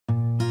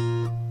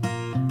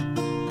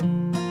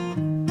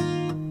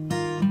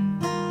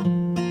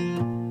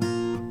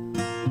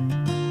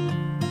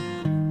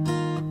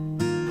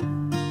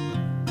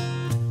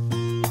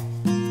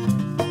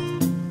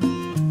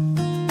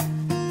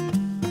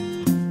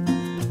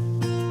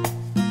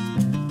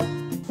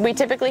We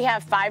typically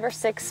have 5 or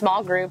 6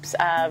 small groups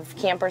of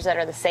campers that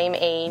are the same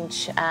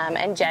age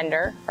and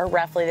gender, or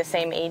roughly the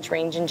same age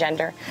range and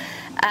gender.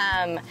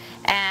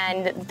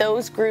 And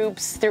those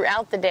groups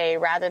throughout the day,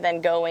 rather than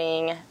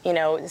going, you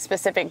know, a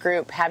specific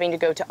group having to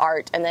go to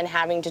art and then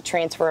having to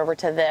transfer over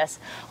to this,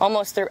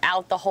 almost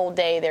throughout the whole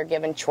day they're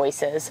given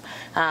choices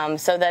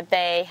so that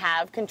they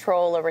have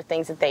control over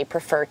things that they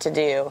prefer to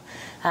do.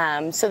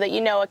 So that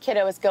you know a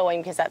kiddo is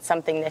going because that's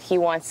something that he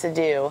wants to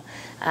do,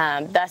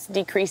 thus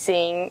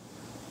decreasing,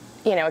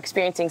 you know,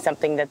 experiencing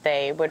something that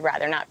they would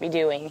rather not be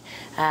doing.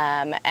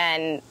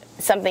 And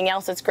something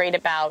else that's great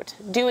about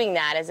doing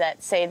that is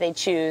that, say they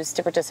choose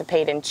to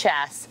participate in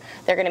chess,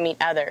 they're going to meet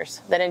others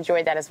that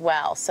enjoy that as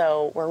well.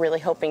 So we're really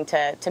hoping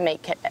that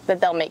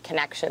they'll make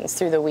connections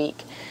through the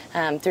week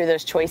through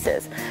those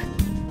choices.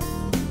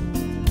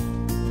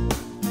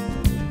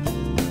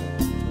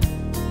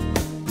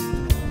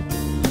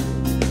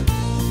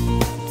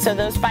 So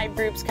those 5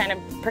 groups kind of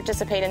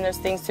participate in those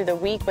things through the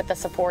week with the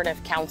support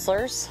of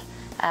counselors.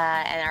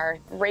 And our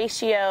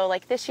ratio,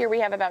 like this year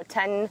we have about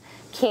 10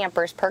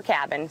 campers per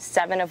cabin,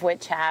 7 of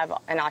which have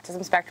an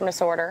autism spectrum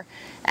disorder,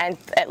 and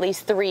at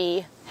least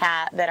 3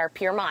 that are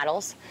peer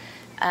models.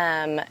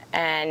 And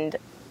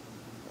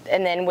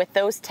then with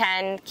those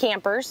 10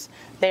 campers,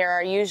 there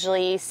are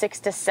usually 6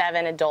 to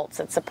 7 adults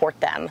that support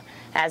them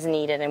as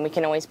needed, and we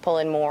can always pull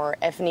in more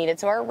if needed.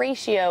 So our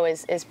ratio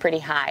is pretty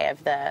high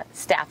of the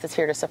staff that's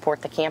here to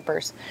support the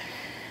campers.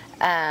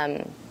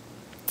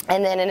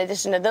 And then in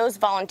addition to those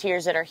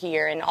volunteers that are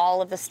here, and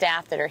all of the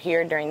staff that are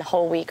here during the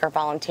whole week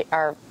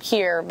are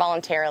here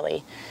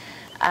voluntarily.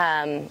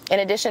 In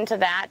addition to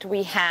that,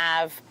 we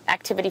have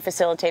activity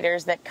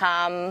facilitators that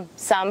come,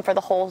 some for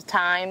the whole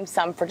time,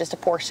 some for just a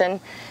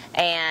portion,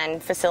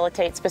 and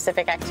facilitate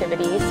specific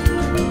activities.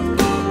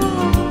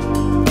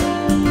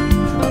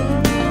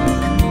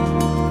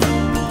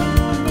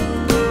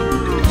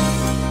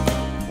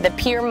 The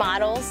peer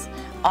models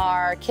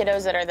are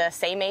kiddos that are the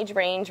same age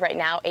range right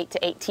now, 8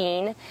 to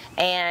 18,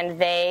 and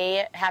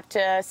they have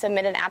to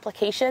submit an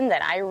application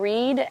that I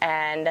read,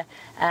 and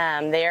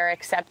they are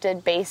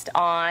accepted based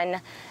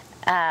on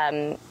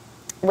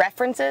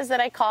references that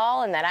I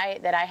call and that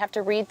I have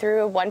to read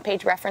through,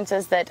 one-page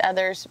references that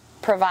others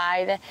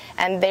provide.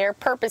 And their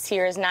purpose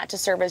here is not to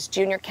serve as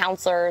junior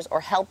counselors or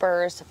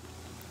helpers.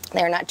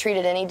 They're not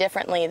treated any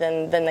differently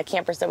than the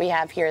campers that we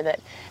have here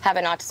that have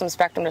an autism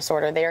spectrum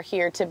disorder. They're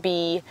here to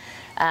be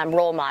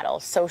role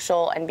models,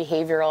 social and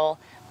behavioral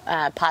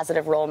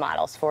positive role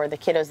models for the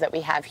kiddos that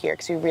we have here,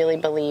 because we really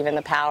believe in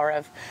the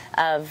power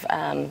of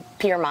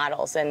peer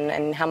models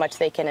and how much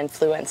they can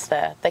influence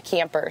the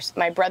campers.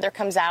 My brother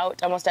comes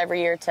out almost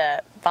every year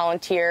to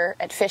volunteer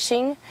at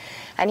fishing,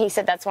 and he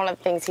said that's one of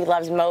the things he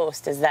loves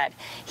most, is that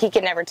he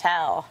can never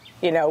tell,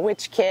 you know,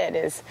 which kid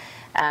is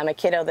a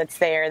kiddo that's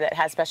there that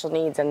has special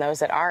needs and those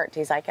that aren't.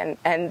 He's like, and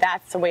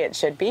that's the way it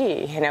should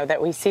be, you know, that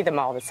we see them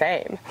all the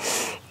same.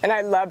 And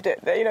I loved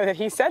it, that, you know, that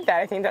he said that.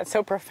 I think that's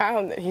so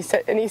profound that he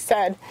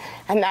said,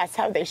 and that's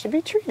how they should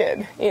be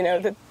treated, you know,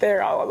 that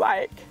they're all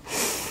alike.